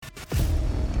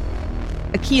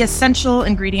key essential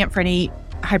ingredient for any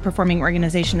high-performing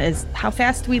organization is how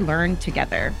fast we learn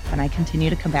together. And I continue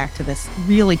to come back to this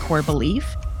really core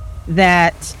belief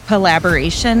that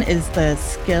collaboration is the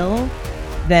skill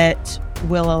that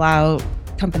will allow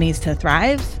companies to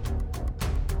thrive.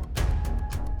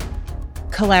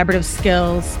 Collaborative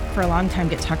skills for a long time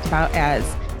get talked about as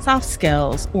soft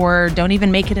skills or don't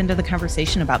even make it into the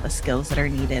conversation about the skills that are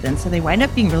needed. And so they wind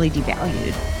up being really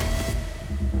devalued.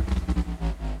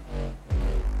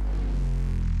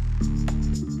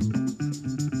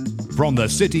 From the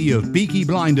city of Peaky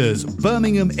Blinders,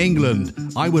 Birmingham, England,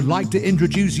 I would like to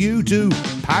introduce you to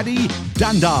Paddy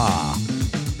Danda.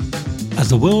 As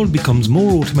the world becomes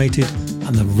more automated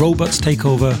and the robots take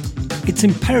over, it's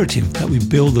imperative that we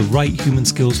build the right human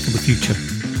skills for the future.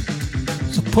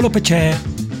 So pull up a chair,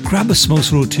 grab a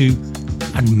samosa or two,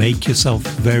 and make yourself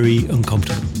very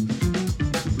uncomfortable.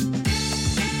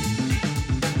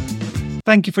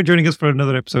 Thank you for joining us for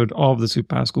another episode of the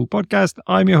Superpower School podcast.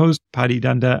 I'm your host, Paddy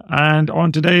Danda, and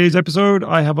on today's episode,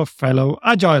 I have a fellow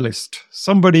Agilist,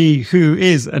 somebody who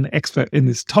is an expert in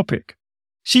this topic.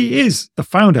 She is the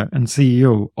founder and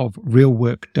CEO of Real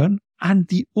Work Done and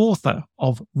the author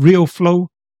of Real Flow,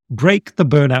 Break the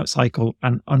Burnout Cycle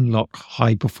and Unlock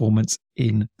High Performance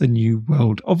in the New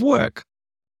World of Work,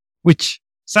 which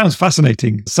sounds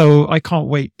fascinating. So I can't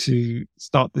wait to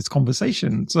start this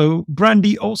conversation. So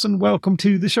Brandi, Olson, welcome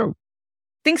to the show.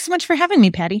 Thanks so much for having me,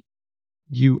 Paddy.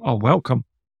 You are welcome.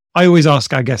 I always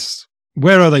ask our guests,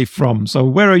 where are they from? So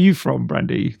where are you from,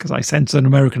 Brandi? Because I sense an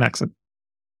American accent.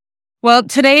 Well,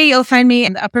 today you'll find me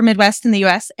in the upper Midwest in the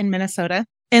U.S. in Minnesota,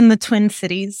 in the Twin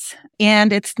Cities.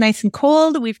 And it's nice and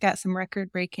cold. We've got some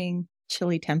record-breaking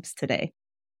chilly temps today.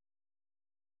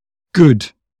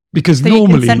 Good. Because so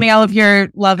normally... you can send me all of your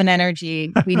love and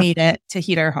energy. We need it to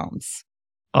heat our homes.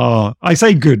 I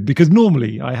say good because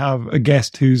normally I have a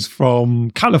guest who's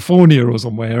from California or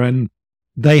somewhere and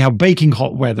they have baking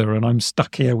hot weather and I'm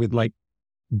stuck here with like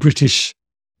British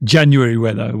January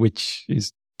weather, which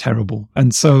is terrible.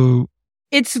 And so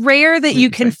it's rare that you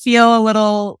can feel a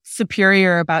little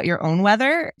superior about your own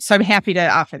weather. So I'm happy to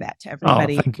offer that to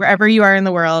everybody. Wherever you are in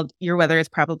the world, your weather is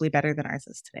probably better than ours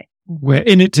is today. We're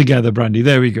in it together, Brandi.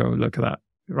 There we go. Look at that.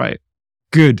 Right.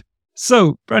 Good.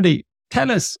 So, Brandi,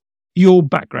 tell us your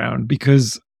background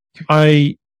because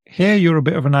I hear you're a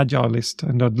bit of an Agilist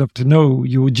and I'd love to know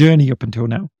your journey up until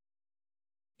now.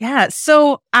 Yeah.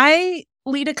 So I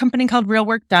lead a company called Real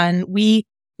Work Done. We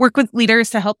work with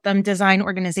leaders to help them design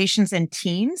organizations and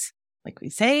teams, like we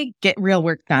say, get real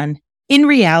work done in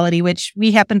reality, which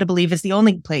we happen to believe is the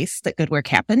only place that good work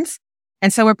happens.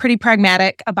 And so we're pretty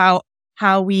pragmatic about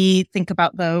how we think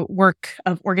about the work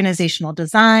of organizational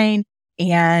design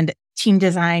and team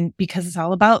design, because it's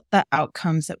all about the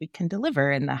outcomes that we can deliver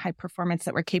and the high performance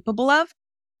that we're capable of.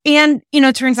 And,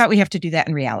 it turns out we have to do that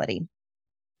in reality.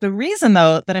 The reason,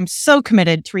 though, that I'm so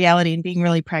committed to reality and being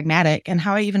really pragmatic and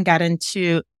how I even got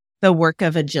into the work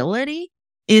of agility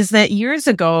is that years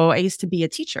ago, I used to be a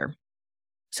teacher.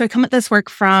 So I come at this work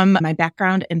from my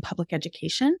background in public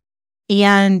education.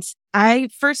 And I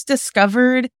first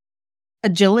discovered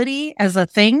agility as a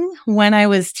thing when I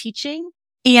was teaching.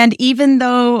 And even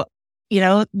though,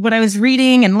 what I was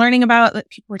reading and learning about, that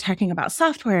people were talking about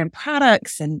software and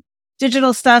products and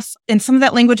digital stuff, and some of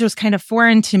that language was kind of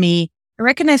foreign to me, I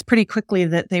recognized pretty quickly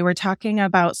that they were talking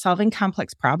about solving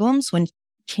complex problems when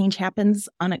change happens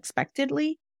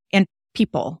unexpectedly and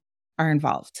people are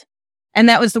involved. And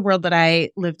that was the world that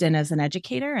I lived in as an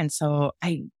educator. And so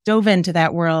I dove into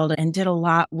that world and did a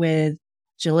lot with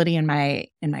agility in my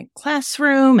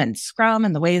classroom and Scrum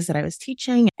and the ways that I was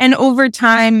teaching. And over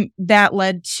time, that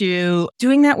led to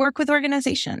doing that work with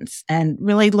organizations and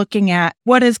really looking at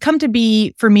what has come to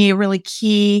be for me a really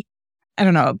key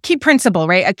principle,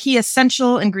 right? A key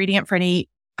essential ingredient for any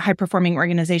high-performing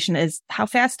organization is how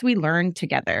fast we learn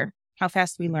together, how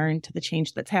fast we learn to the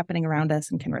change that's happening around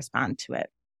us and can respond to it.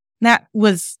 And that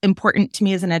was important to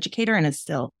me as an educator and is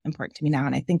still important to me now.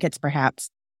 And I think it's perhaps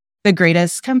the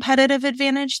greatest competitive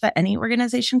advantage that any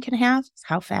organization can have is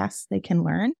how fast they can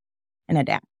learn and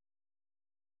adapt.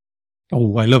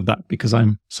 Oh, I love that because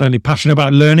I'm certainly passionate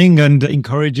about learning and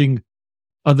encouraging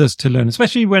others to learn,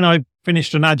 especially when I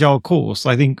finished an Agile course.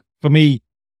 I think for me,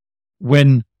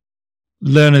 when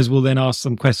learners will then ask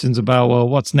some questions about, well,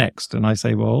 what's next? And I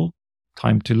say, well,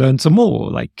 time to learn some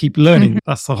more, like keep learning.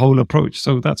 That's the whole approach.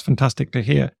 So that's fantastic to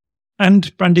hear.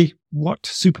 And Brandi, what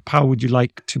superpower would you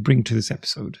like to bring to this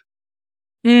episode?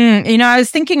 I was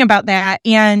thinking about that.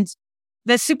 And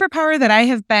the superpower that I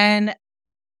have been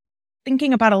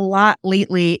thinking about a lot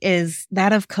lately is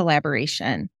that of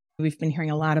collaboration. We've been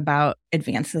hearing a lot about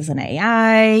advances in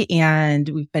AI, and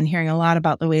we've been hearing a lot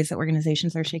about the ways that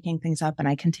organizations are shaking things up. And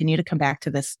I continue to come back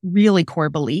to this really core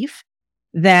belief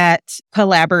that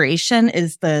collaboration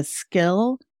is the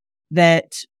skill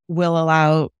that will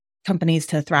allow companies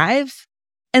to thrive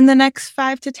in the next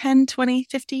 5 to 10, 20,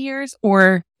 50 years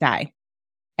or die.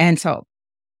 And so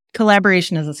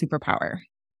collaboration is a superpower,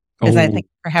 is I think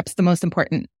perhaps the most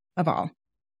important of all.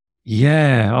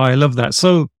 Yeah, I love that.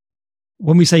 So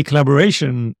when we say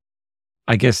collaboration,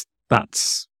 I guess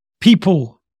that's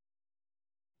people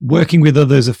working with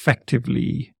others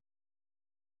effectively.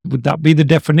 Would that be the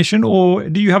definition, or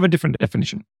do you have a different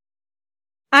definition?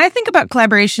 I think about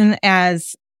collaboration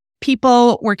as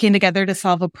people working together to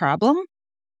solve a problem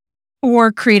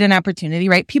or create an opportunity,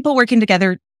 right? People working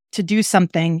together to do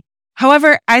something.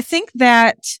 However, I think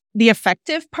that the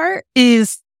effective part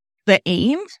is the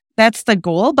aim. That's the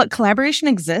goal, but collaboration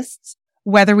exists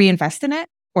whether we invest in it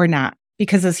or not,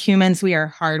 because as humans, we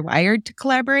are hardwired to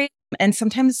collaborate. And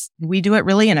sometimes we do it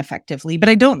really ineffectively, but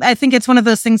I think it's one of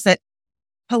those things that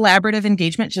collaborative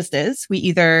engagement just is. We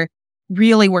either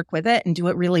really work with it and do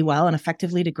it really well and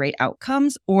effectively to great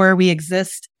outcomes, or we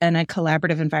exist in a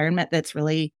collaborative environment that's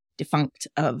really defunct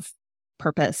of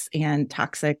purpose and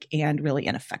toxic and really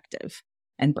ineffective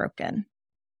and broken.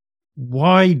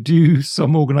 Why do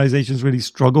some organizations really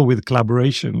struggle with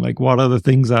collaboration? Like, what are the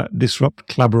things that disrupt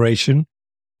collaboration?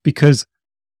 Because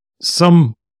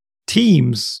some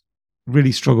teams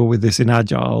really struggle with this in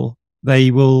Agile.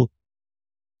 They will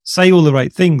say all the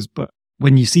right things, but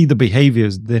when you see the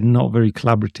behaviors, they're not very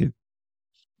collaborative.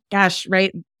 Gosh,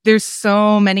 right? There's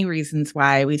so many reasons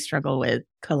why we struggle with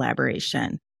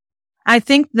collaboration. I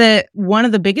think that one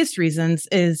of the biggest reasons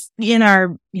is in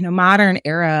our, modern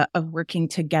era of working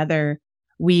together,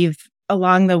 we've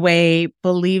along the way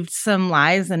believed some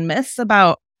lies and myths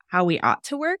about how we ought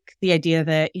to work. The idea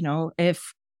that,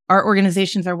 if our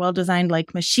organizations are well designed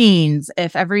like machines,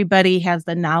 if everybody has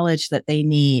the knowledge that they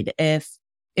need, if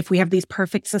we have these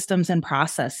perfect systems and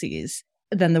processes,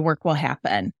 then the work will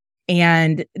happen.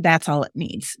 And that's all it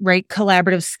needs, right?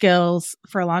 Collaborative skills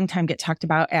for a long time get talked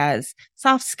about as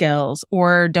soft skills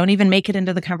or don't even make it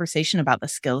into the conversation about the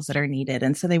skills that are needed.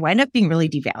 And so they wind up being really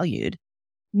devalued.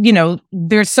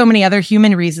 There's so many other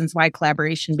human reasons why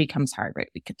collaboration becomes hard,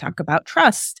 right? We could talk about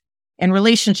trust and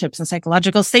relationships and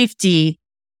psychological safety.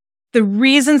 The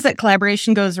reasons that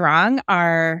collaboration goes wrong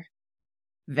are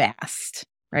vast,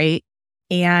 right?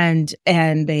 And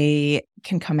they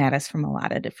can come at us from a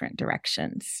lot of different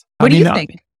directions. What do you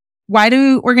think? Why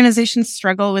do organizations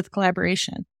struggle with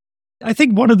collaboration? I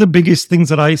think one of the biggest things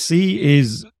that I see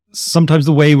is sometimes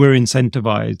the way we're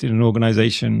incentivized in an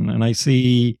organization. And I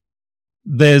see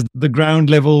there's the ground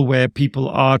level where people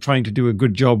are trying to do a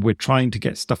good job. We're trying to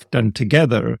get stuff done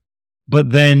together.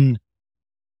 But then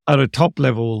at a top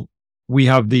level, we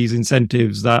have these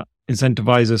incentives that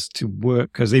incentivize us to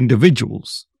work as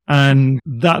individuals. And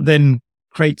that then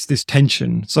creates this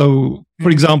tension. So, for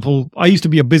example, I used to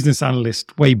be a business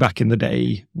analyst way back in the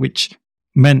day, which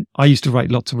meant I used to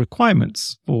write lots of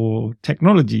requirements for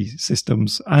technology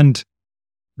systems. And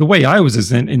the way I was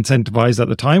incentivized at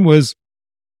the time was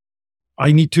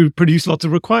I need to produce lots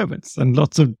of requirements and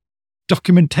lots of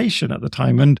documentation at the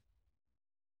time. And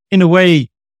in a way,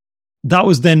 that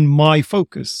was then my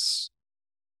focus.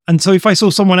 And so if I saw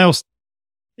someone else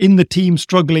in the team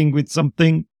struggling with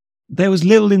something, there was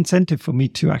little incentive for me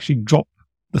to actually drop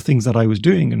the things that I was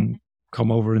doing and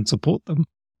come over and support them.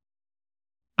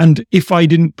 And if I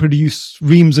didn't produce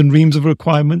reams and reams of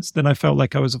requirements, then I felt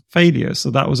like I was a failure. So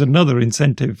that was another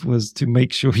incentive, was to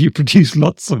make sure you produce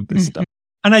lots of this stuff.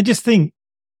 And I just think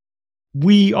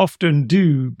we often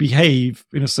do behave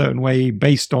in a certain way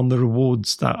based on the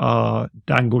rewards that are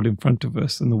dangled in front of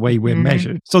us and the way we're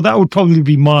measured. So that would probably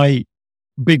be my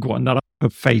big one that I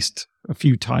have faced a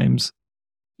few times.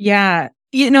 Yeah.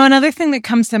 Another thing that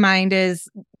comes to mind is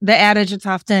the adage that's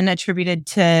often attributed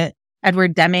to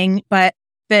Edward Deming, but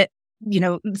that,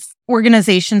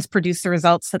 organizations produce the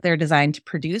results that they're designed to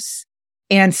produce.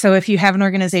 And so if you have an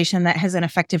organization that has an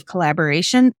effective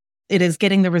collaboration, it is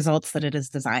getting the results that it is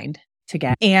designed to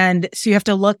get. And so you have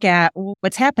to look at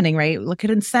what's happening, right? Look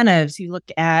at incentives. You look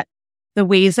at the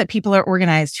ways that people are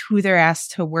organized, who they're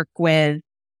asked to work with.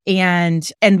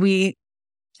 And we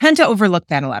tend to overlook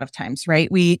that a lot of times,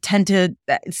 right? We tend to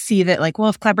see that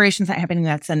if collaboration's not happening,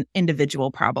 that's an individual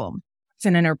problem. It's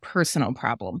an interpersonal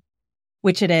problem,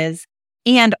 which it is.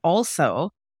 And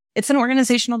also it's an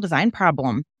organizational design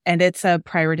problem and it's a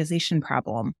prioritization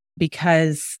problem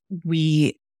because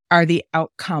we are the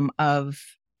outcome of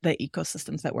the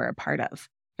ecosystems that we're a part of.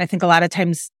 I think a lot of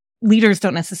times leaders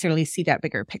don't necessarily see that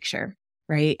bigger picture.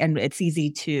 right? And it's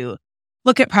easy to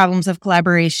look at problems of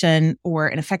collaboration or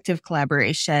an effective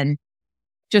collaboration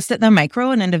just at the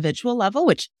micro and individual level,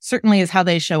 which certainly is how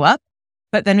they show up.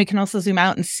 But then we can also zoom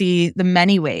out and see the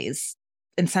many ways.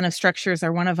 Incentive structures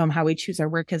are one of them. How we choose our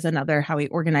work is another. How we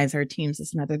organize our teams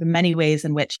is another. The many ways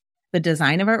in which the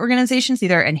design of our organizations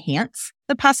either enhance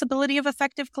the possibility of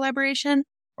effective collaboration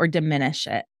or diminish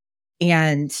it.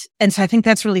 And so I think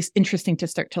that's really interesting to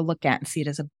start to look at and see it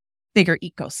as a bigger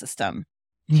ecosystem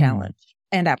challenge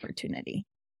and opportunity.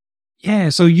 Yeah.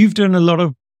 So you've done a lot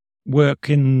of work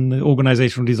in the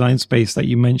organizational design space that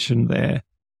you mentioned there.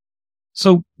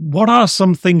 So what are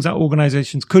some things that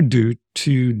organizations could do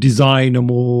to design a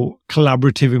more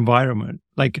collaborative environment?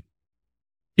 Like,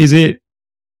 is it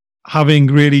having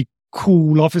really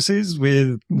cool offices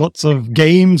with lots of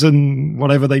games and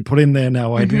whatever they put in there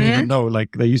now? I don't even know.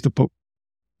 Like, they used to put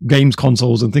games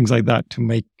consoles and things like that to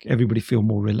make everybody feel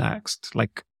more relaxed.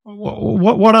 Like,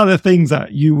 what are the things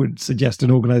that you would suggest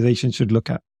an organization should look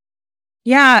at?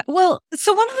 Yeah. Well,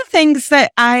 so one of the things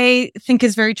that I think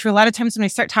is very true, a lot of times when we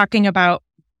start talking about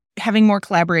having more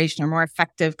collaboration or more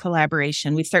effective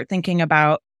collaboration, we start thinking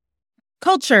about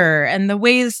culture and the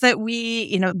ways that we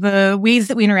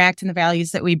interact and the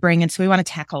values that we bring. And so we want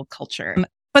to tackle culture.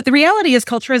 But the reality is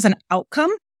culture is an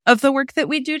outcome of the work that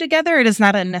we do together. It is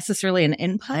not necessarily an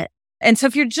input. And so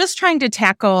if you're just trying to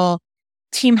tackle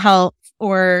team health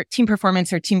or team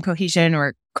performance or team cohesion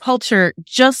or culture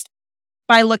just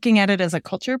by looking at it as a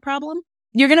culture problem,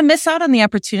 you're going to miss out on the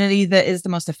opportunity that is the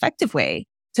most effective way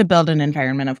to build an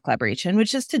environment of collaboration,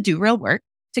 which is to do real work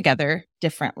together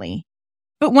differently.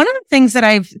 But one of the things that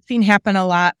I've seen happen a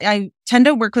lot, I tend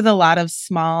to work with a lot of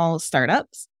small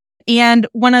startups. And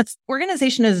when an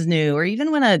organization is new, or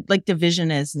even when a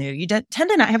division is new, you tend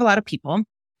to not have a lot of people,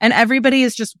 and everybody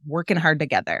is just working hard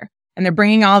together. And they're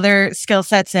bringing all their skill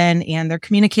sets in, and they're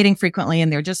communicating frequently,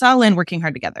 and they're just all in working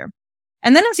hard together.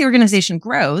 And then as the organization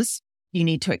grows, you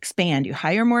need to expand. You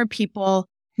hire more people,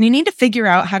 and you need to figure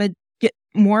out how to get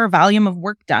more volume of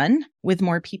work done with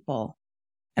more people.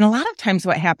 And a lot of times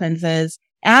what happens is,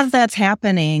 as that's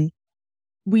happening,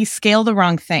 we scale the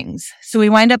wrong things. So we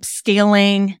wind up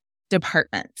scaling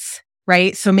departments,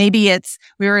 right? So maybe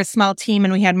we were a small team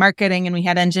and we had marketing and we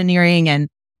had engineering and,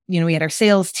 we had our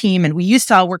sales team, and we used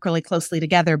to all work really closely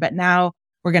together, but now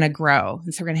we're going to grow.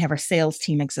 And so we're going to have our sales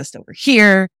team exist over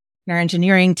here, and our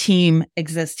engineering team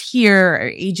exist here, our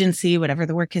agency, whatever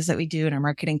the work is that we do, and our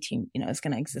marketing team, is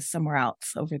going to exist somewhere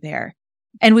else over there.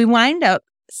 And we wind up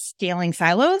scaling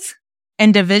silos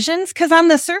and divisions because on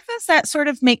the surface, that sort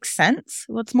of makes sense.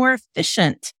 Well, it's more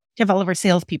efficient to have all of our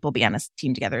salespeople be on a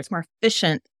team together. It's more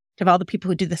efficient to have all the people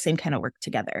who do the same kind of work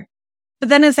together. But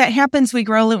then as that happens, we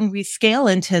grow and we scale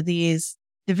into these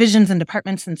divisions and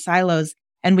departments and silos.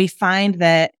 And we find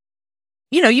that,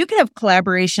 you can have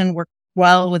collaboration work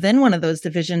well within one of those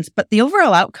divisions, but the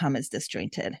overall outcome is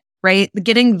disjointed, right?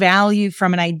 Getting value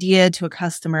from an idea to a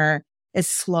customer is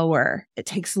slower. It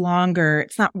takes longer.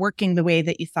 It's not working the way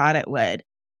that you thought it would.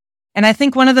 And I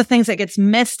think one of the things that gets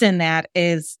missed in that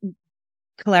is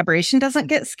collaboration doesn't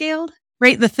get scaled,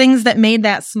 right? The things that made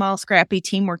that small, scrappy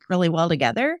team work really well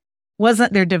together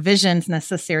wasn't their divisions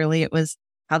necessarily. It was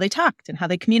how they talked and how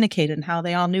they communicated and how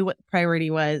they all knew what the priority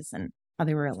was and how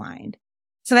they were aligned.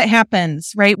 So that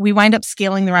happens, right? We wind up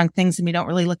scaling the wrong things and we don't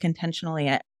really look intentionally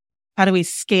at how do we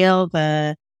scale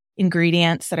the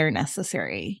ingredients that are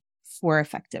necessary for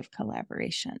effective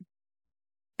collaboration.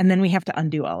 And then we have to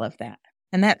undo all of that.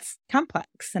 And that's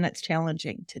complex and it's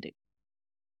challenging to do.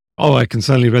 Oh, I can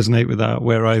certainly resonate with that,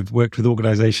 where I've worked with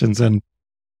organizations and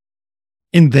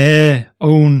in their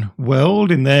own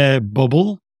world, in their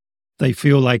bubble, they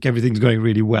feel like everything's going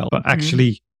really well, but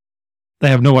actually they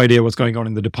have no idea what's going on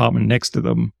in the department next to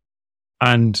them.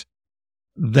 And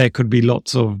there could be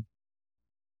lots of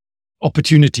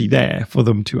opportunity there for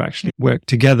them to actually work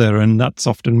together. And that's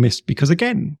often missed because,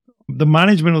 again, the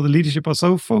management or the leadership are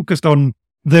so focused on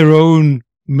their own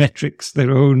metrics,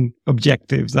 their own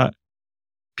objectives, that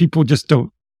people just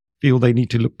don't feel they need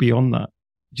to look beyond that,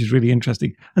 which is really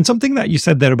interesting. And something that you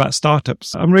said there about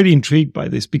startups, I'm really intrigued by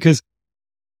this because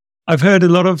I've heard a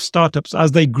lot of startups,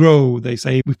 as they grow, they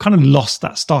say, we've kind of lost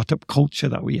that startup culture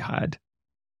that we had.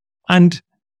 And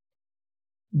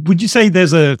would you say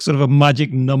there's a sort of a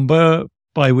magic number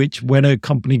by which when a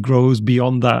company grows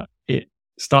beyond that, it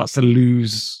starts to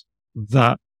lose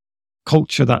that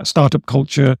culture, that startup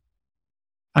culture,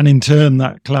 and in turn,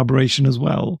 that collaboration as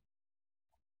well?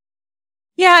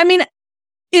 Yeah, I mean,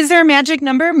 is there a magic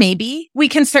number? Maybe. We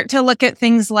can start to look at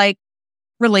things like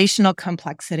relational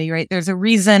complexity, right? There's a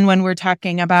reason when we're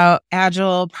talking about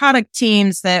agile product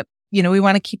teams that, we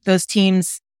want to keep those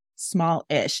teams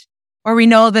small-ish. Or we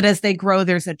know that as they grow,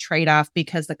 there's a trade-off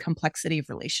because the complexity of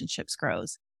relationships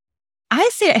grows. I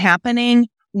see it happening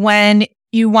when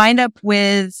you wind up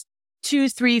with 2,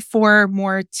 3, 4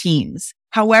 more teams,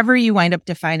 however you wind up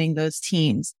defining those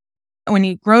teams. When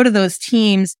you grow to those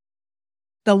teams,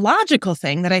 the logical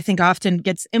thing that I think often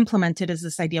gets implemented is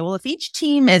this idea, well, if each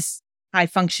team is high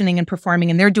functioning and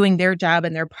performing and they're doing their job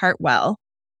and their part well,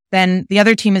 then the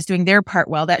other team is doing their part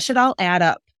well. That should all add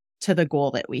up to the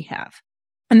goal that we have.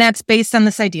 And that's based on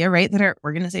this idea, right, that our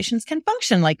organizations can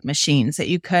function like machines, that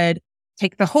you could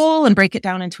take the whole and break it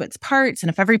down into its parts. And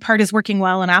if every part is working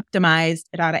well and optimized,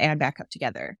 it ought to add back up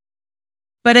together.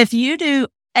 But if you do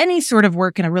any sort of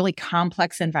work in a really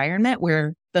complex environment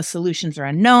where the solutions are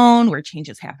unknown, where change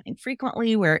is happening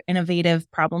frequently, where innovative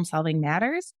problem solving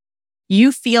matters,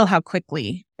 you feel how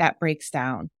quickly that breaks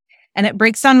down. And it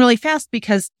breaks down really fast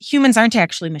because humans aren't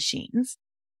actually machines.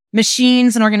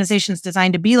 Machines and organizations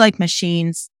designed to be like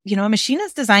machines. A machine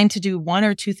is designed to do 1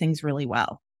 or 2 things really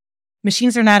well.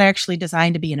 Machines are not actually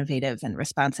designed to be innovative and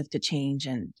responsive to change.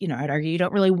 And, I'd argue you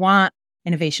don't really want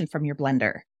innovation from your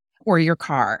blender or your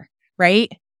car, right?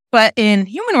 But in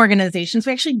human organizations,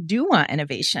 we actually do want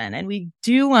innovation and we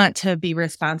do want to be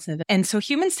responsive. And so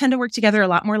humans tend to work together a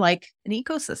lot more like an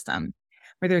ecosystem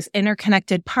where there's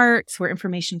interconnected parts, where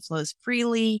information flows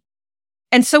freely.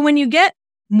 And so when you get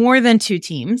more than 2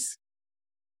 teams,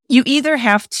 you either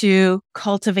have to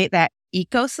cultivate that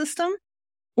ecosystem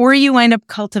or you wind up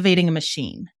cultivating a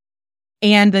machine.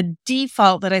 And the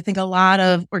default that I think a lot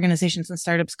of organizations and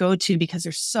startups go to, because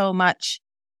there's so much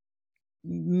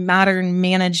modern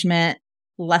management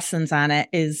lessons on it,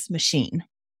 is machine.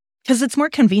 Because it's more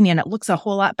convenient. It looks a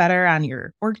whole lot better on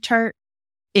your org chart.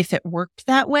 If it worked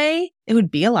that way, it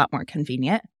would be a lot more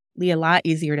convenient, be a lot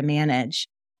easier to manage.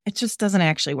 It just doesn't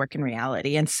actually work in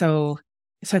reality. And so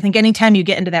I think anytime you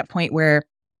get into that point where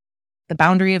the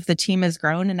boundary of the team has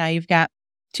grown and now you've got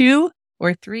 2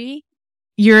 or 3,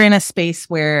 you're in a space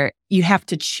where you have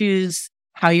to choose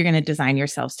how you're going to design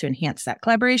yourselves to enhance that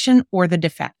collaboration, or the de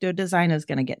facto design is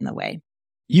going to get in the way.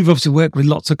 You've obviously worked with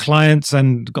lots of clients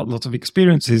and got lots of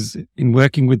experiences in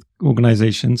working with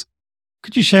organizations.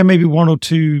 Could you share maybe 1 or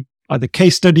 2 either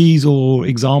case studies or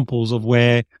examples of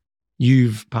where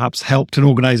you've perhaps helped an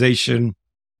organization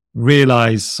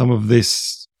realize some of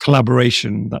this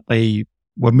collaboration that they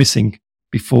were missing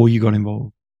before you got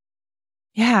involved?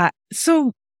 Yeah.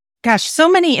 So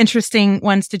many interesting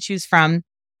ones to choose from.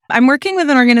 I'm working with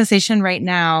an organization right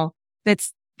now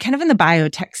that's kind of in the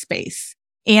biotech space.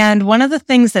 And one of the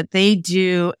things that they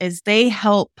do is they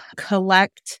help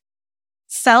collect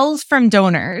cells from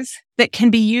donors that can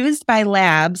be used by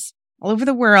labs all over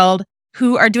the world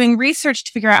who are doing research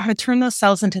to figure out how to turn those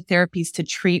cells into therapies to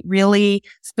treat really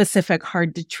specific,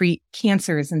 hard to treat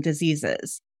cancers and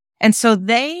diseases. And so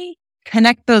they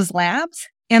connect those labs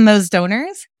and those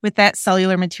donors with that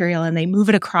cellular material, and they move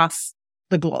it across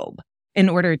the globe in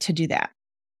order to do that.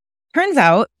 Turns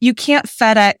out you can't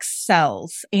FedEx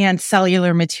cells and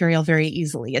cellular material very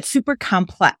easily. It's super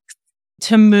complex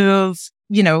to move,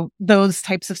 those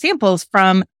types of samples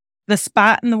from the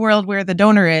spot in the world where the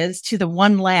donor is to the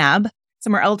one lab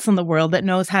somewhere else in the world that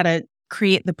knows how to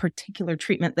create the particular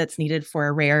treatment that's needed for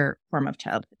a rare form of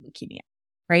childhood leukemia,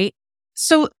 right?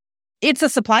 So it's a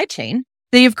supply chain.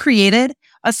 They have created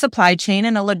a supply chain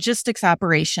and a logistics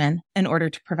operation in order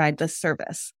to provide this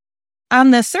service.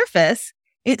 On the surface,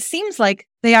 it seems like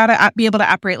they ought to be able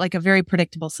to operate like a very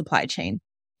predictable supply chain.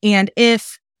 And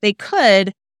if they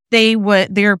could,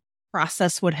 their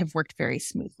process would have worked very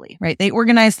smoothly, right? They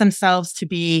organize themselves to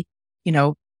be,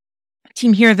 a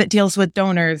team here that deals with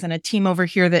donors and a team over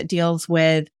here that deals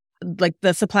with like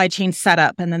the supply chain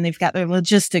setup. And then they've got their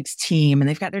logistics team and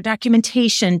they've got their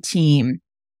documentation team.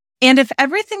 And if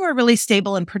everything were really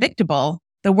stable and predictable,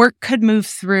 the work could move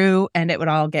through and it would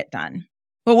all get done.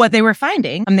 But what they were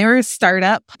finding, they were a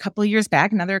startup a couple of years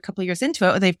back, now they're a couple of years into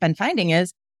it, what they've been finding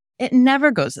is it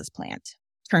never goes as planned,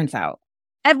 turns out.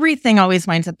 Everything always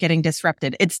winds up getting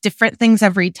disrupted. It's different things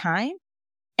every time.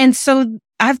 And so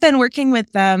I've been working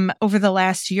with them over the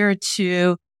last year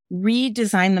to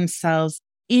redesign themselves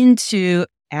into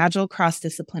agile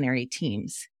cross-disciplinary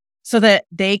teams so that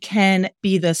they can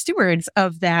be the stewards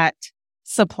of that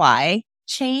supply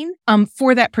chain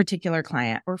for that particular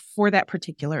client or for that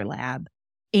particular lab.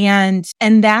 And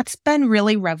that's been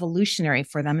really revolutionary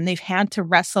for them. And they've had to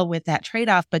wrestle with that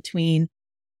trade-off between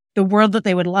the world that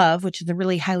they would love, which is a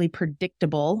really highly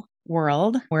predictable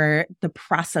world where the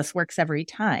process works every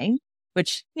time,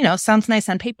 which, sounds nice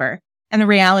on paper, and the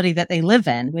reality that they live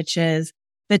in, which is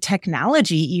the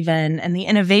technology even and the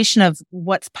innovation of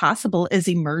what's possible is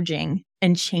emerging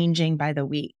and changing by the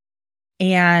week.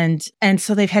 And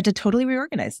so they've had to totally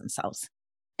reorganize themselves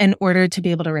in order to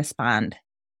be able to respond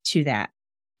to that.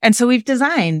 And so we've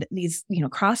designed these,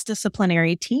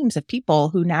 cross-disciplinary teams of people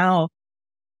who now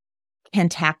can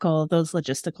tackle those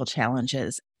logistical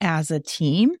challenges as a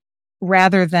team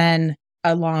rather than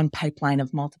a long pipeline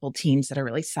of multiple teams that are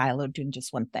really siloed doing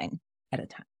just one thing at a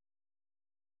time.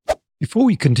 Before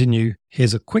we continue,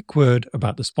 here's a quick word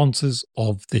about the sponsors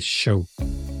of this show.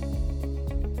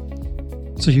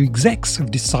 So you execs have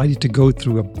decided to go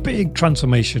through a big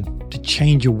transformation to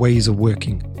change your ways of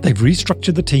working. They've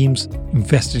restructured the teams,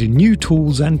 invested in new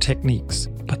tools and techniques,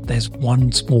 but there's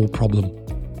one small problem.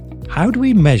 How do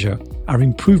we measure our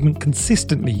improvement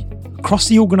consistently across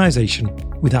the organization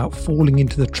without falling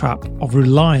into the trap of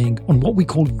relying on what we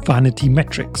call vanity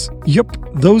metrics? Yup,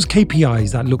 those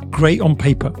KPIs that look great on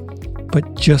paper,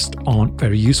 but just aren't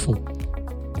very useful.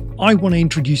 I want to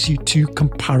introduce you to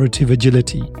Comparative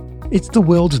Agility. It's the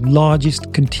world's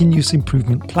largest continuous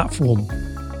improvement platform.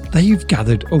 They've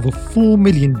gathered over 4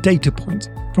 million data points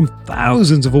from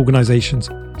thousands of organizations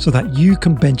so that you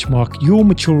can benchmark your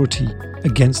maturity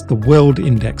against the World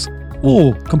Index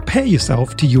or compare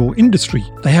yourself to your industry.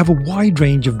 They have a wide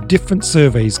range of different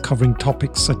surveys covering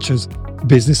topics such as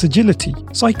business agility,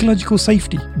 psychological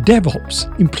safety,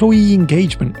 DevOps, employee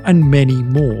engagement, and many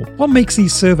more. What makes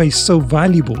these surveys so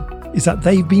valuable is that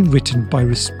they've been written by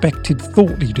respected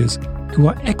thought leaders who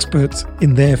are experts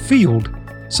in their field,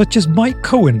 such as Mike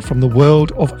Cohen from the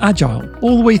world of Agile,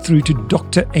 all the way through to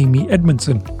Dr. Amy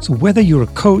Edmondson. So whether you're a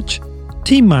coach,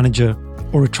 team manager,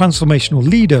 or a transformational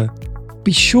leader,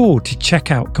 be sure to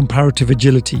check out Comparative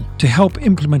Agility to help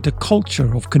implement a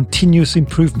culture of continuous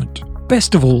improvement.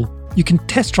 Best of all, you can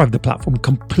test drive the platform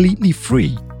completely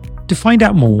free. To find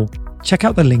out more, check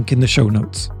out the link in the show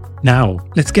notes. Now,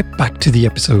 let's get back to the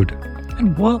episode.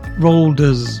 And what role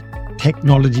does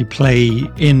technology play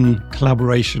in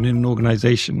collaboration in an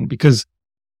organization? Because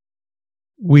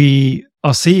we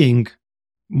are seeing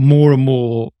more and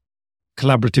more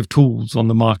collaborative tools on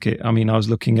the market. I mean, I was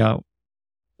looking at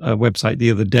a website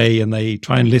the other day and they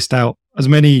try and list out as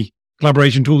many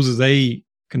collaboration tools as they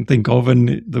can think of,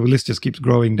 and the list just keeps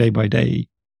growing day by day.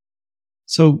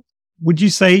 So would you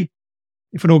say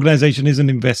if an organization isn't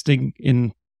investing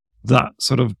in that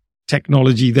sort of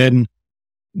technology, then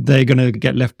they're going to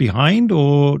get left behind,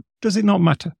 or does it not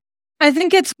matter? I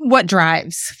think it's what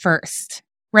drives first,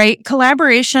 right?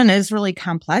 Collaboration is really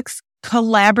complex.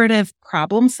 Collaborative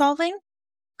problem solving,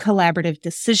 collaborative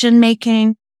decision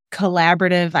making,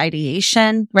 collaborative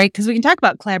ideation, right? Because we can talk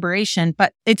about collaboration,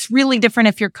 but it's really different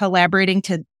if you're collaborating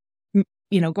to,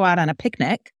 go out on a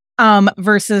picnic,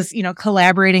 versus,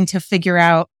 collaborating to figure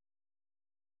out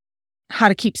how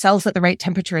to keep cells at the right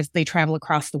temperature as they travel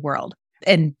across the world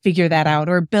and figure that out,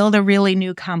 or build a really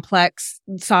new complex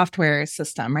software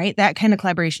system, right? That kind of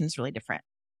collaboration is really different.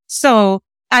 So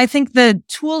I think the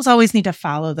tools always need to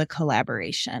follow the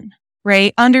collaboration,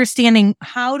 right? Understanding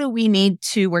how do we need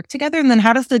to work together, and then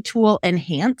how does the tool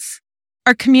enhance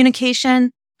our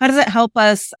communication? How does it help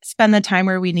us spend the time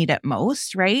where we need it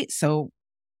most, right? So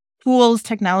tools,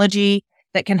 technology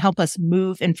that can help us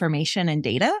move information and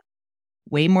data,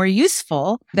 way more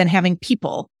useful than having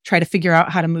people try to figure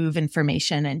out how to move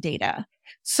information and data,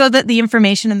 so that the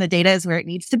information and the data is where it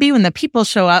needs to be when the people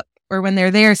show up or when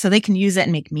they're there, so they can use it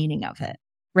and make meaning of it,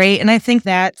 right? And I think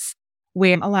that's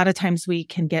where a lot of times we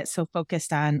can get so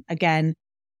focused on, again,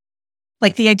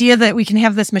 like the idea that we can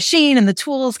have this machine and the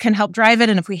tools can help drive it.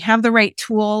 And if we have the right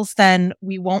tools, then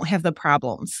we won't have the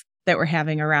problems that we're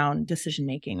having around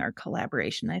decision-making or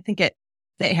collaboration. I think it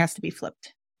has to be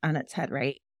flipped on its head,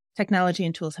 right? Technology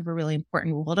and tools have a really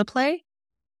important role to play.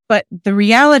 But the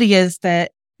reality is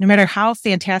that no matter how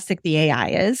fantastic the AI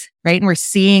is, right? And we're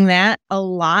seeing that a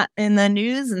lot in the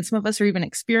news, and some of us are even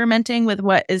experimenting with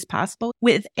what is possible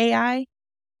with AI.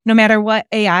 No matter what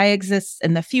AI exists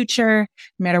in the future,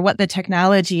 no matter what the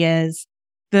technology is,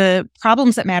 the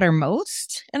problems that matter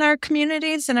most in our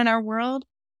communities and in our world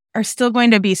are still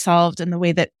going to be solved in the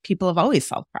way that people have always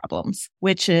solved problems,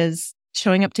 which is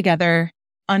showing up together,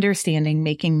 understanding,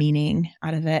 making meaning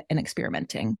out of it, and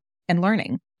experimenting and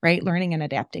learning, right? Learning and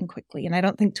adapting quickly. And I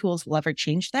don't think tools will ever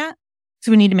change that.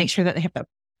 So we need to make sure that they have the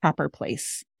proper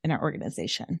place in our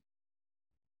organization.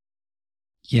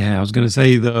 Yeah, I was going to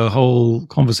say the whole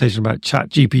conversation about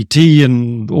ChatGPT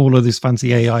and all of this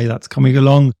fancy AI that's coming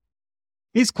along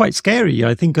is quite scary.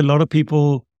 I think a lot of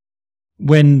people,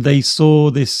 when they saw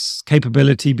this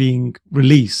capability being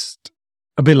released,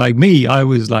 a bit like me, I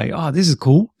was like, oh, this is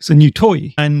cool. It's a new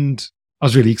toy. And I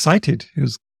was really excited. It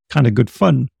was kind of good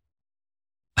fun.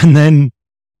 And then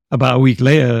about a week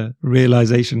later,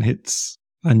 realization hits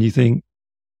and you think,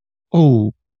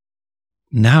 oh,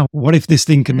 now what if this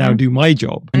thing can now do my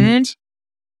job? And,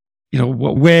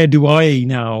 where do I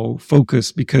now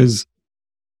focus? Because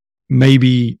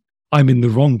maybe I'm in the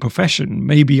wrong profession.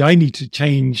 Maybe I need to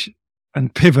change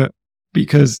and pivot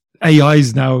because AI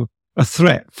is now a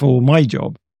threat for my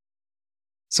job.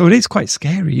 So it is quite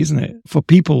scary, isn't it, for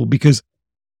people, because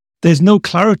there's no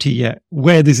clarity yet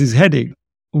where this is heading.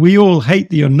 We all hate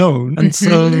the unknown. And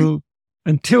so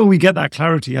until we get that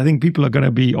clarity, I think people are going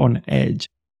to be on edge.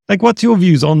 Like, what's your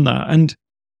views on that? And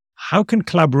how can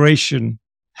collaboration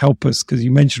help us? Because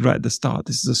you mentioned right at the start,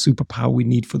 this is a superpower we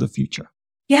need for the future.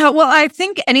 Yeah, well, I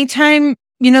think anytime,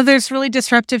 there's really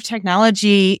disruptive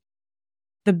technology,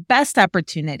 the best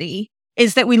opportunity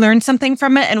is that we learn something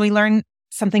from it and we learn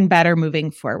something better moving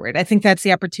forward. I think that's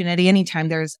the opportunity anytime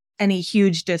there's any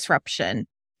huge disruption.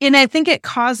 And I think it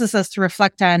causes us to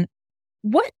reflect on,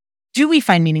 what do we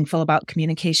find meaningful about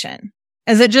communication?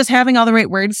 Is it just having all the right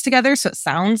words together so it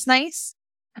sounds nice?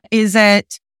 Is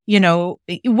it,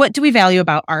 what do we value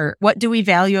about art? What do we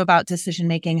value about decision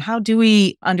making? How do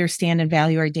we understand and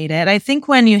value our data? And I think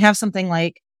when you have something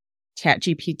like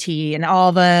ChatGPT and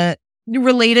all the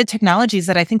related technologies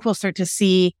that I think we'll start to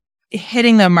see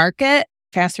hitting the market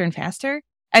faster and faster,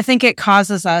 I think it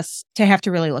causes us to have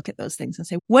to really look at those things and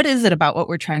say, what is it about what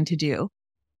we're trying to do?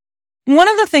 One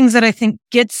of the things that I think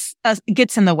gets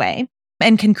in the way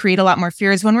and can create a lot more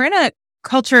fear is when we're in a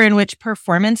culture in which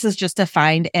performance is just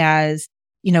defined as,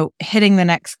 hitting the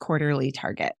next quarterly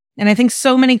target. And I think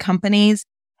so many companies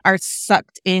are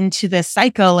sucked into this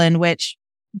cycle in which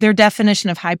their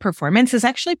definition of high performance is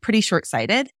actually pretty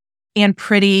short-sighted and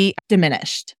pretty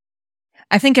diminished.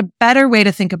 I think a better way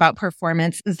to think about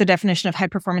performance is the definition of high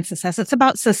performance success. It's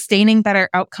about sustaining better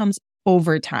outcomes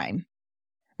over time,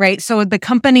 right? So the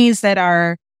companies that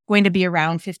are going to be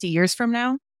around 50 years from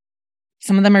now,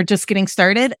 some of them are just getting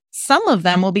started. Some of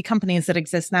them will be companies that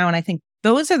exist now. And I think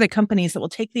those are the companies that will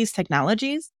take these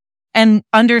technologies and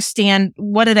understand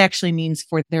what it actually means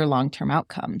for their long-term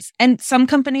outcomes. And some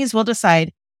companies will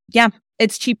decide, yeah,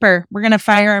 it's cheaper. We're going to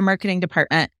fire our marketing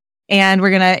department and we're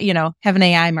going to, have an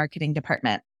AI marketing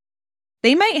department.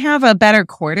 They might have a better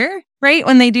quarter, right?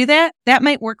 When they do that, that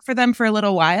might work for them for a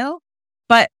little while.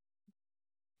 But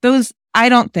those, I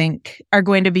don't think, are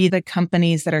going to be the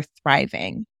companies that are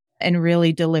thriving and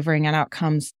really delivering on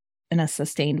outcomes in a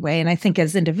sustained way. And I think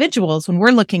as individuals, when we're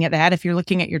looking at that, if you're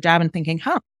looking at your job and thinking,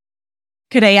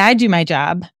 could AI do my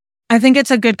job? I think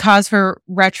it's a good cause for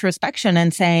retrospection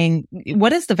and saying,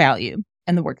 what is the value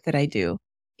in the work that I do?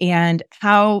 And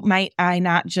how might I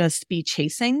not just be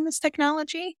chasing this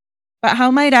technology, but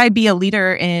how might I be a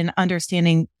leader in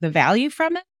understanding the value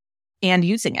from it and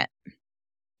using it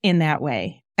in that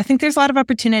way? I think there's a lot of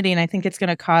opportunity, and I think it's going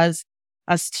to cause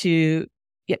us to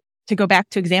go back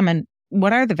to examine,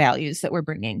 what are the values that we're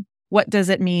bringing? What does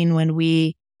it mean when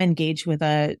we engage with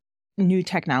a new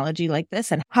technology like this?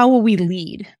 And how will we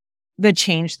lead the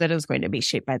change that is going to be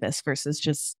shaped by this versus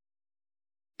just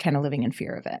kind of living in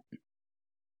fear of it?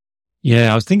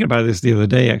 Yeah, I was thinking about this the other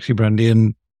day, actually, Brandi,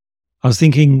 and I was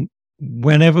thinking,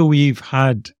 whenever we've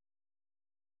had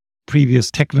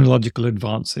previous technological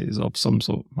advances of some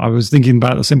sort, I was thinking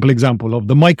about a simple example of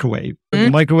the microwave. When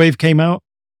the microwave came out,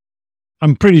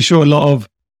 I'm pretty sure a lot of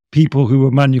people who were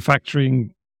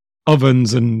manufacturing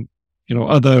ovens and,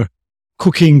 other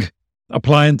cooking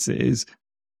appliances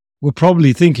were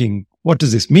probably thinking, what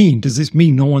does this mean? Does this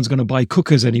mean no one's going to buy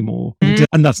cookers anymore?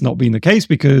 And that's not been the case,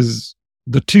 because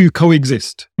the two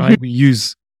coexist, right? We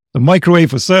use the microwave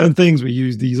for certain things. We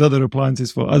use these other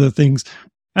appliances for other things.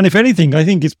 And if anything, I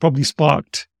think it's probably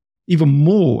sparked even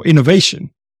more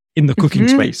innovation in the cooking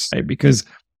space, right? Because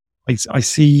I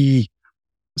see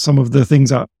some of the things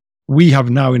that we have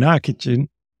now in our kitchen.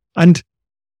 And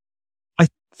I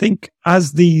think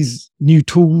as these new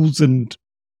tools and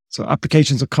so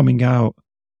applications are coming out,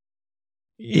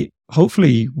 it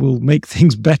hopefully will make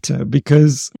things better,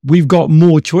 because we've got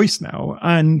more choice now.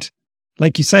 And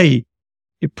like you say,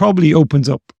 it probably opens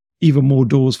up even more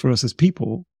doors for us as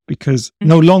people, because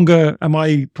no longer am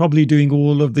I probably doing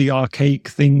all of the archaic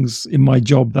things in my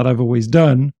job that I've always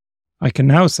done. I can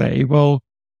now say, well,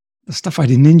 the stuff I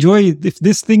didn't enjoy, if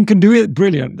this thing can do it,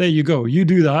 brilliant. There you go. You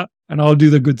do that and I'll do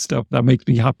the good stuff that makes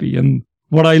me happy. And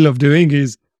what I love doing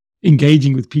is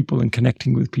engaging with people and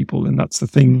connecting with people. And that's the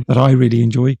thing that I really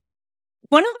enjoy.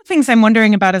 One of the things I'm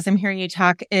wondering about as I'm hearing you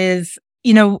talk is,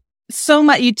 so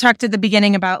much, you talked at the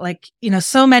beginning about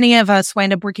so many of us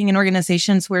wind up working in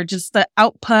organizations where just the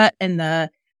output and the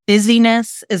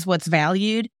busyness is what's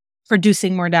valued,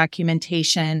 producing more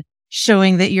documentation,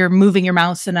 showing that you're moving your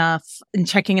mouse enough and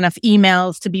checking enough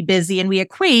emails to be busy. And we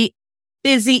equate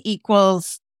busy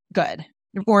equals good.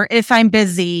 Or if I'm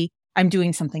busy, I'm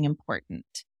doing something important.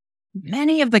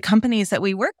 Many of the companies that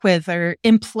we work with are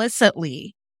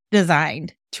implicitly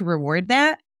designed to reward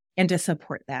that and to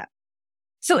support that.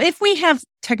 So if we have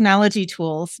technology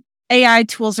tools, AI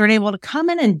tools are able to come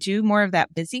in and do more of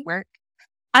that busy work,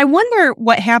 I wonder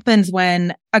what happens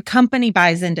when a company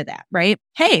buys into that, right?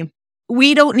 Hey,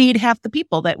 we don't need half the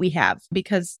people that we have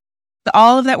because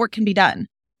all of that work can be done.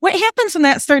 What happens when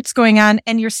that starts going on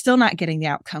and you're still not getting the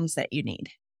outcomes that you need?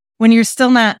 When you're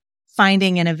still not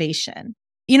finding innovation?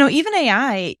 Even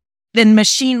AI and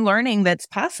machine learning that's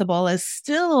possible is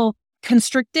still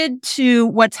constricted to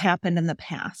what's happened in the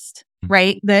past,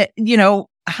 right? That,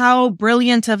 how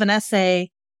brilliant of an essay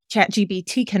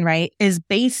ChatGPT can write is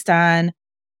based on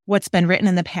what's been written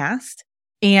in the past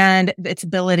and its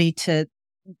ability to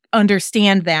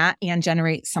understand that and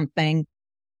generate something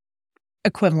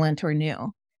equivalent or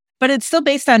new. But it's still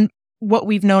based on what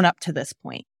we've known up to this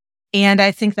point. And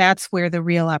I think that's where the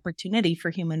real opportunity for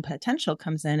human potential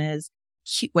comes in is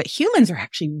what humans are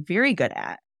actually very good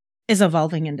at is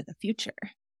evolving into the future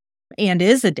and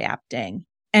is adapting.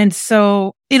 And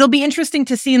so it'll be interesting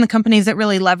to see in the companies that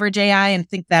really leverage AI and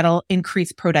think that'll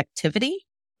increase productivity.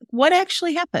 What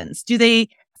actually happens? Do they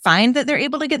find that they're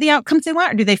able to get the outcomes they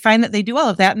want? Or do they find that they do all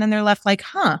of that and then they're left like,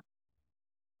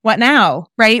 what now?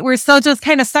 Right? We're still just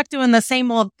kind of stuck doing the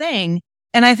same old thing.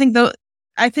 And I think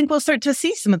we'll start to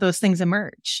see some of those things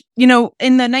emerge. In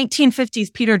the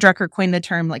 1950s, Peter Drucker coined the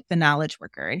term like the knowledge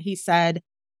worker. And he said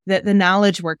that the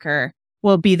knowledge worker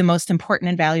will be the most important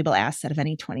and valuable asset of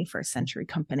any 21st century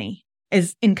company,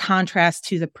 is in contrast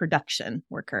to the production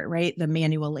worker, right? The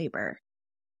manual labor.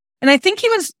 And I think he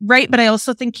was right, but I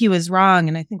also think he was wrong.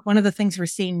 And I think one of the things we're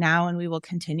seeing now and we will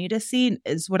continue to see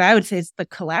is what I would say is the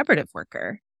collaborative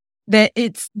worker. That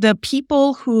it's the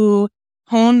people who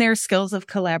hone their skills of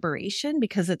collaboration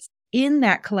because it's in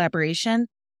that collaboration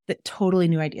that totally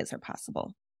new ideas are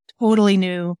possible. Totally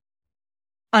new,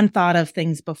 unthought of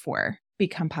things before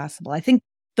become possible. I think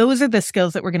those are the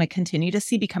skills that we're going to continue to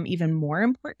see become even more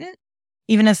important,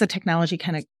 even as the technology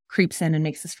kind of creeps in and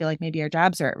makes us feel like maybe our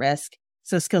jobs are at risk.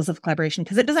 So skills of collaboration,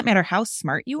 because it doesn't matter how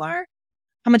smart you are,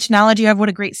 how much knowledge you have, what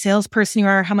a great salesperson you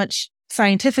are, how much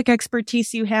scientific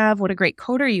expertise you have, what a great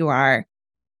coder you are.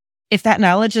 If that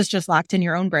knowledge is just locked in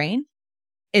your own brain,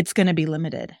 it's going to be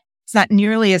limited. It's not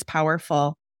nearly as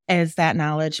powerful as that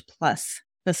knowledge plus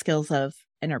the skills of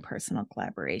interpersonal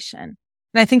collaboration.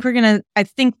 And I think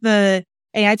the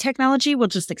AI technology will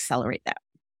just accelerate that.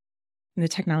 And the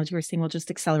technology we're seeing will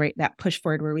just accelerate that push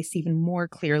forward where we see even more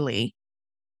clearly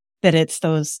that it's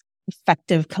those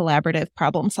effective collaborative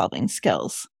problem solving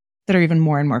skills that are even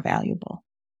more and more valuable.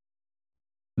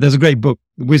 There's a great book,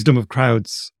 The Wisdom of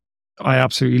Crowds. I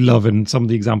absolutely love, and some of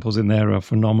the examples in there are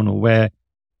phenomenal, where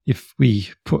if we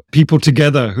put people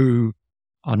together who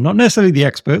are not necessarily the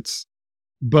experts,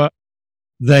 but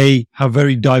they have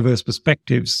very diverse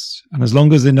perspectives, and as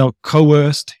long as they're not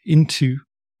coerced into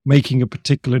making a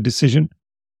particular decision,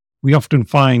 we often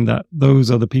find that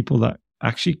those are the people that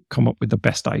actually come up with the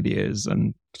best ideas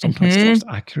and sometimes the most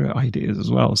accurate ideas as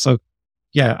well. So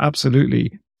yeah,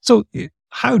 absolutely. So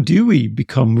how do we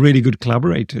become really good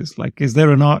collaborators? Like, is there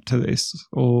an art to this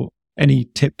or any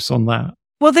tips on that?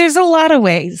 Well, there's a lot of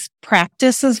ways.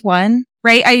 Practice is one,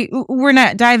 right? We're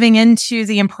not diving into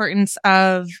the importance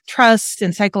of trust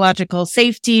and psychological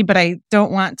safety, but I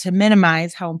don't want to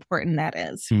minimize how important that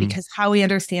is because how we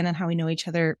understand and how we know each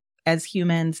other as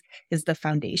humans is the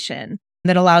foundation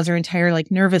that allows our entire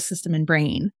nervous system and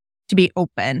brain to be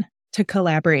open to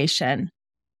collaboration.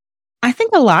 I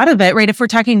think a lot of it, right, if we're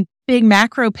talking big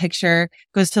macro picture,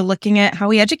 goes to looking at how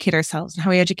we educate ourselves and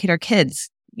how we educate our kids.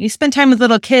 You spend time with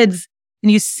little kids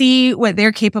and you see what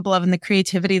they're capable of and the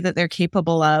creativity that they're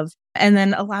capable of. And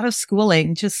then a lot of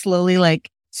schooling just slowly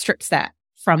strips that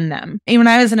from them. And when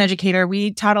I was an educator,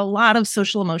 we taught a lot of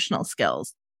social emotional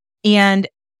skills. And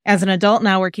as an adult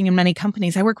now working in many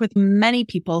companies, I work with many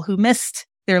people who missed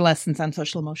their lessons on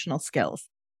social emotional skills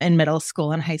in middle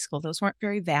school and high school. Those weren't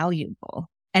very valuable.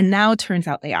 And now it turns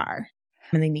out they are,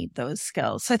 and they need those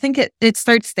skills. So I think it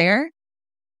starts there.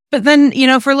 But then,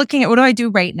 if we're looking at what do I do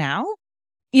right now?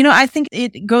 I think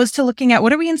it goes to looking at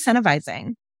what are we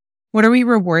incentivizing? What are we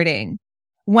rewarding?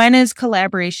 When is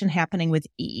collaboration happening with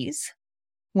ease?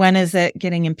 When is it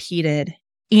getting impeded?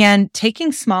 And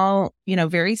taking small,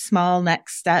 very small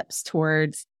next steps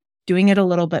towards doing it a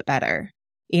little bit better.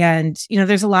 And,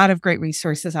 there's a lot of great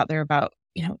resources out there about,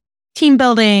 team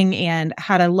building and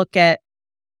how to look at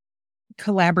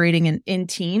collaborating in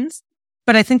teams.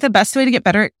 But I think the best way to get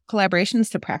better at collaboration is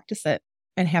to practice it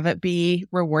and have it be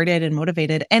rewarded and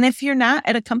motivated. And if you're not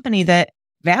at a company that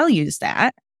values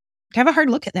that, have a hard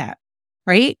look at that,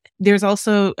 right? There's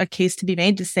also a case to be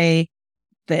made to say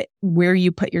that where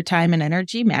you put your time and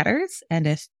energy matters. And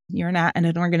if you're not in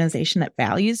an organization that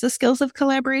values the skills of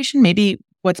collaboration, maybe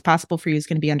what's possible for you is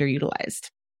going to be underutilized.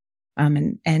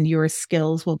 And your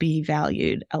skills will be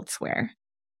valued elsewhere.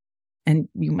 And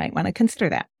you might want to consider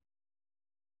that.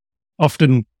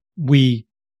 Often we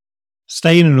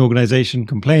stay in an organization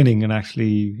complaining, and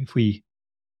actually, if we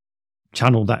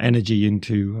channel that energy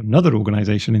into another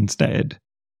organization instead,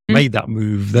 made that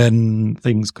move, then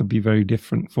things could be very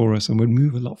different for us and would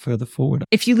move a lot further forward.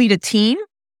 If you lead a team,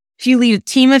 if you lead a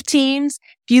team of teams,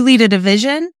 if you lead a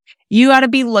division, you ought to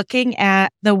be looking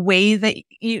at the way that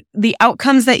the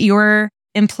outcomes that your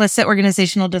implicit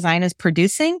organizational design is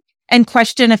producing, and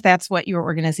question if that's what your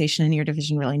organization and your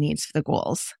division really needs for the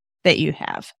goals that you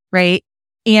have, right?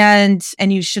 And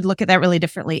you should look at that really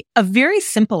differently. A very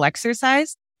simple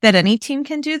exercise that any team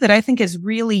can do that I think is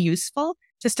really useful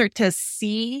to start to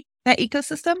see that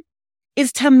ecosystem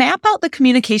is to map out the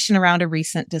communication around a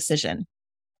recent decision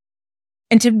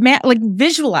and to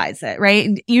visualize it, right?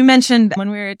 You mentioned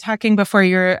when we were talking before,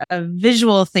 you're a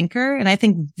visual thinker. And I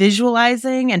think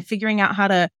visualizing and figuring out how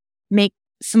to make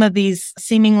some of these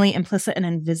seemingly implicit and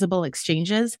invisible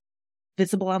exchanges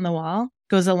visible on the wall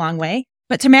goes a long way.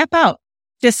 But to map out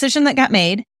decision that got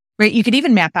made, right? You could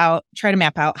even try to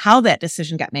map out how that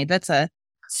decision got made. That's a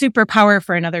superpower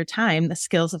for another time, the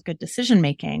skills of good decision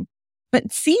making.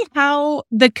 But see how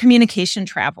the communication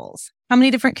travels. How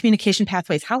many different communication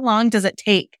pathways? How long does it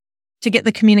take to get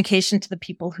the communication to the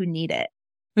people who need it?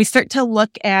 We start to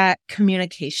look at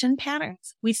communication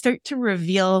patterns. We start to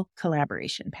reveal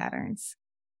collaboration patterns.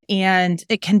 And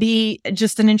it can be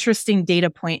just an interesting data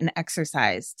point and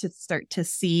exercise to start to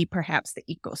see perhaps the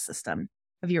ecosystem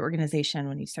of your organization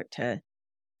when you start to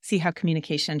see how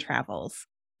communication travels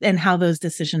and how those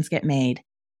decisions get made.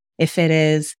 If it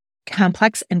is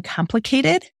complex and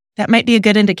complicated, that might be a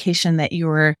good indication that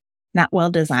you're not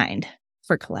well designed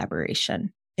for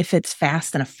collaboration. If it's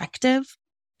fast and effective,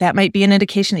 that might be an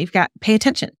indication that you've got to pay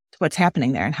attention to what's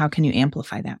happening there and how can you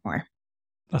amplify that more.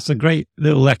 That's a great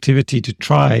little activity to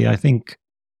try, I think,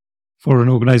 for an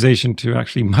organization to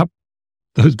actually map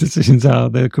those decisions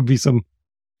out. There could be some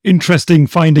interesting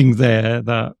findings there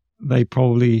that they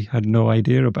probably had no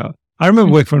idea about. I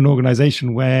remember working for an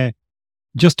organization where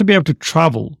just to be able to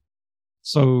travel,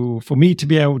 so for me to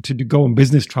be able to go on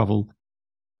business travel,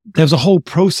 there was a whole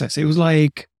process. It was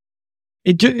like,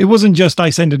 it wasn't just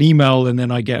I send an email and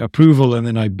then I get approval and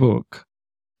then I book.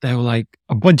 There were like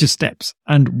a bunch of steps.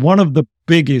 And one of the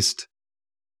biggest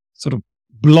sort of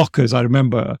blockers I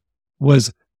remember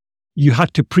was you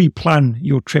had to pre-plan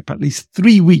your trip at least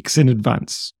 3 weeks in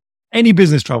advance. Any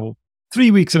business travel,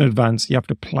 3 weeks in advance, you have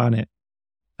to plan it.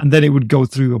 And then it would go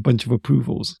through a bunch of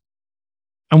approvals.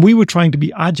 And we were trying to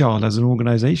be agile as an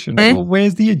organization. Well,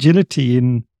 where's the agility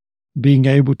in being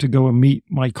able to go and meet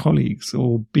my colleagues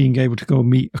or being able to go and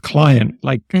meet a client?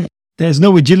 Like, there's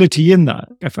no agility in that.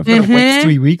 If I've got to wait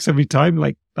 3 weeks every time,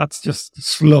 like, that's just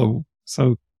slow.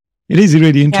 So it is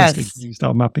really interesting when you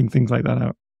start mapping things like that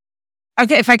out.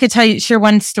 Okay, if I could share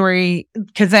one story,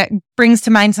 because that brings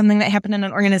to mind something that happened in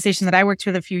an organization that I worked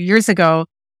with a few years ago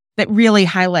that really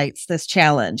highlights this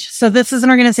challenge. So this is an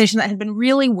organization that had been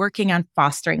really working on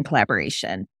fostering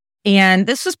collaboration. And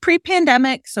this was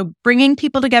pre-pandemic. So bringing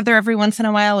people together every once in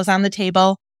a while was on the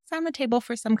table. It's on the table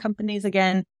for some companies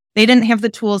again. They didn't have the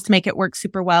tools to make it work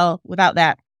super well without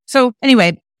that. So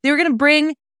anyway, they were going to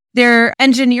bring their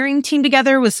engineering team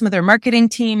together with some of their marketing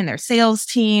team and their sales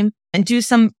team and do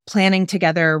some planning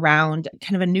together around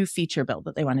kind of a new feature build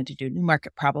that they wanted to do, new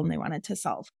market problem they wanted to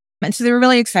solve. And so they were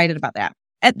really excited about that.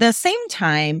 At the same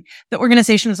time, the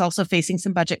organization was also facing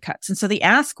some budget cuts. And so the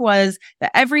ask was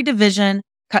that every division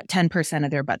cut 10%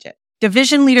 of their budget.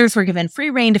 Division leaders were given free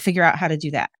rein to figure out how to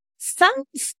do that.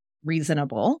 Sounds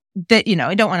reasonable that,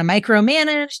 I don't want to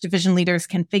micromanage. Division leaders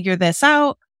can figure this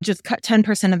out. Just cut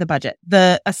 10% of the budget.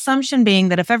 The assumption being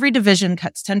that if every division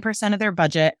cuts 10% of their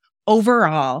budget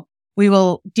overall, we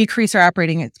will decrease our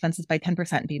operating expenses by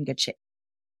 10% and be in good shape.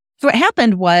 So what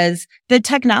happened was the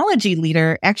technology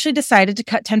leader actually decided to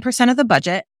cut 10% of the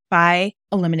budget by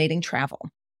eliminating travel.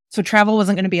 So travel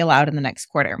wasn't going to be allowed in the next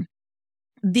quarter.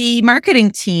 The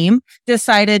marketing team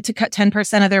decided to cut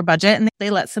 10% of their budget and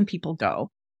they let some people go.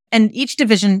 And each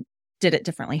division did it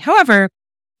differently. However,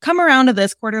 come around to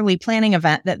this quarterly planning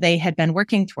event that they had been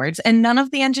working towards, and none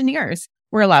of the engineers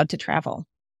were allowed to travel.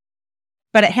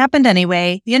 But it happened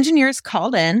anyway. The engineers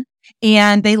called in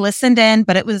and they listened in,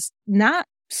 but it was not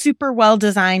super well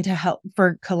designed to help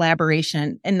for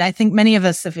collaboration. And I think many of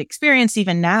us have experienced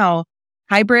even now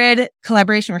Hybrid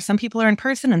collaboration where some people are in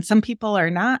person and some people are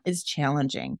not is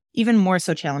challenging, even more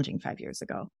so challenging 5 years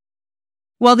ago.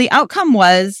 Well, the outcome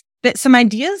was that some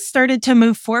ideas started to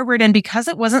move forward. And because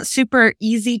it wasn't super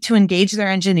easy to engage their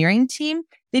engineering team,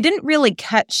 they didn't really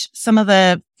catch some of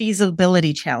the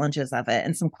feasibility challenges of it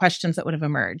and some questions that would have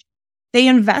emerged. They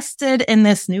invested in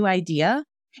this new idea.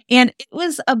 And it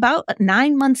was about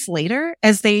 9 months later,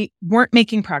 as they weren't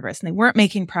making progress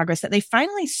that they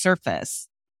finally surfaced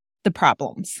the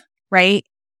problems, right?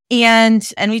 And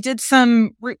we did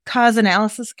some root cause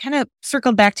analysis, kind of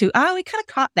circled back to, we kind of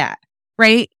caught that,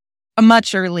 right?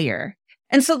 Much earlier.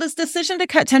 And so this decision to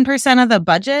cut 10% of the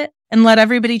budget and let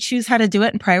everybody choose how to do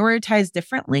it and prioritize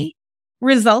differently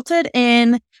resulted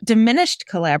in diminished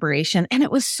collaboration. And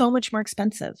it was so much more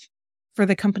expensive for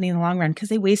the company in the long run because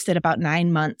they wasted about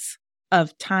 9 months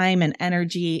of time and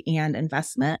energy and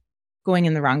investment going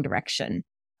in the wrong direction.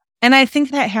 And I think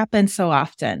that happens so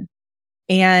often.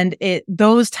 And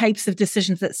those types of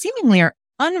decisions that seemingly are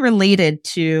unrelated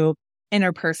to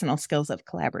interpersonal skills of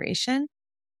collaboration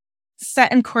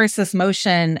set in course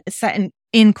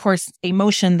a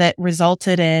motion that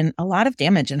resulted in a lot of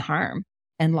damage and harm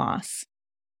and loss.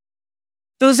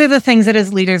 Those are the things that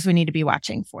as leaders we need to be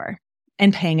watching for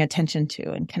and paying attention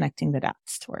to and connecting the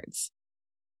dots towards.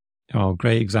 Oh,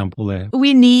 great example there.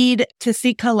 We need to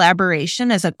see collaboration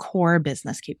as a core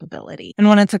business capability. And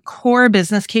when it's a core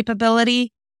business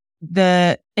capability,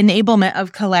 the enablement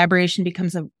of collaboration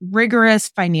becomes a rigorous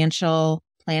financial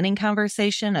planning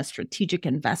conversation, a strategic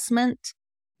investment,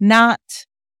 not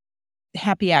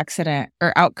happy accident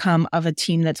or outcome of a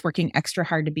team that's working extra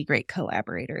hard to be great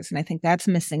collaborators. And I think that's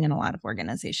missing in a lot of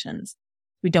organizations.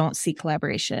 We don't see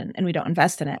collaboration and we don't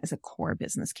invest in it as a core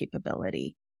business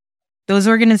capability. Those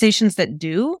organizations that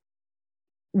do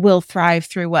will thrive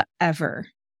through whatever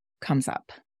comes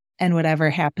up and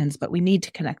whatever happens, but we need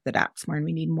to connect the dots more and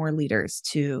we need more leaders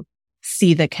to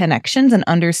see the connections and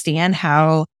understand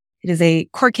how it is a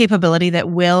core capability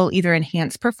that will either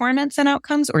enhance performance and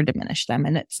outcomes or diminish them,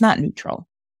 and it's not neutral.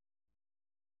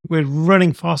 We're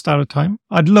running fast out of time.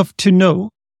 I'd love to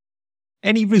know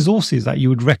any resources that you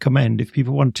would recommend if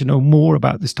people want to know more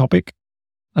about this topic,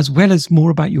 as well as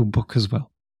more about your book as well.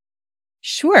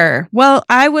 Sure. Well,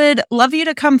 I would love you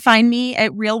to come find me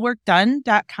at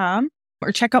realworkdone.com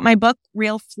or check out my book,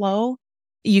 Real Flow.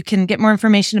 You can get more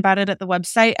information about it at the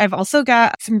website. I've also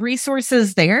got some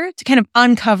resources there to kind of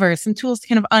uncover, some tools to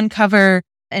kind of uncover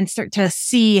and start to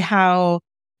see how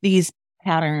these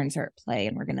patterns are at play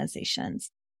in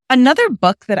organizations. Another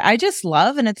book that I just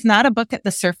love, and it's not a book at the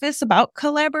surface about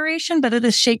collaboration, but it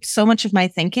has shaped so much of my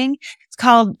thinking. It's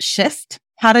called Shift,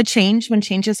 How to Change When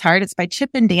Change is Hard. It's by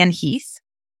Chip and Dan Heath.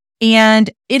 And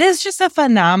it is just a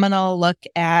phenomenal look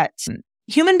at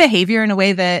human behavior in a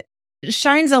way that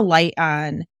shines a light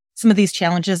on some of these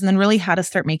challenges and then really how to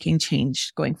start making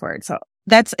change going forward. So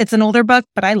it's an older book,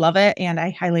 but I love it and I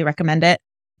highly recommend it.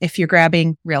 If you're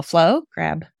grabbing Real Flow,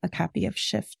 grab a copy of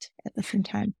Shift at the same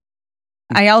time.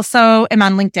 I also am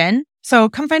on LinkedIn. So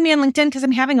come find me on LinkedIn because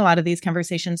I'm having a lot of these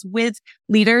conversations with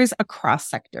leaders across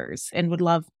sectors and would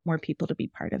love more people to be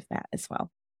part of that as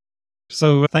well.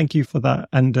 So thank you for that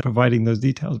and providing those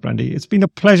details, Brandi. It's been a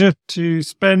pleasure to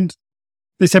spend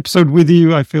this episode with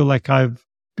you. I feel like I've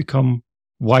become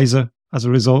wiser as a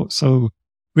result. So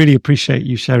really appreciate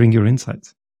you sharing your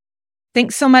insights.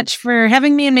 Thanks so much for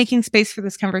having me and making space for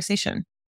this conversation.